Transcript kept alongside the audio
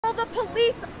Well, the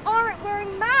police aren't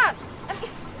wearing masks. I mean,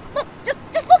 look, just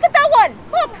look at that one.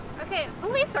 Look. Okay,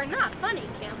 police are not funny,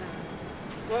 Kim.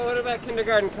 Well, what about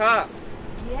kindergarten cop?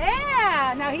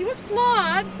 Yeah, now he was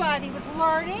flawed, but he was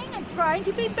learning and trying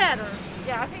to be better.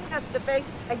 Yeah, I think that's the best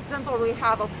example we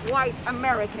have of white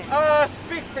Americans.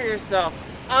 Speak for yourself.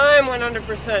 I'm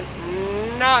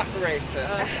 100% not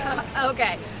racist.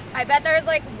 Okay, I bet there's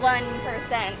like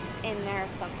 1% in there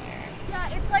somewhere.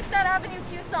 Yeah, it's like that Avenue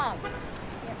Q song.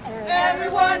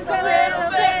 Everyone's a little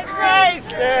bit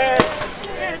racist.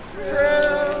 It's true.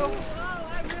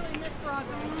 Oh, I really miss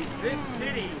Broadway. This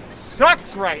city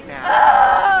sucks right now.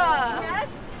 Yes,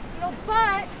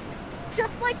 but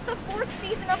just like the 4th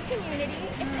season of Community,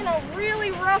 it's in a really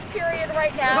rough period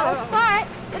right now, but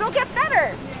it'll get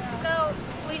better. So,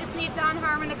 we just need Don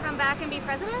Harmon to come back and be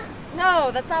president?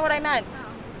 No, that's not what I meant.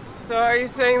 So are you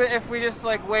saying that if we just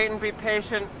like wait and be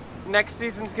patient, next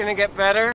season's gonna get better?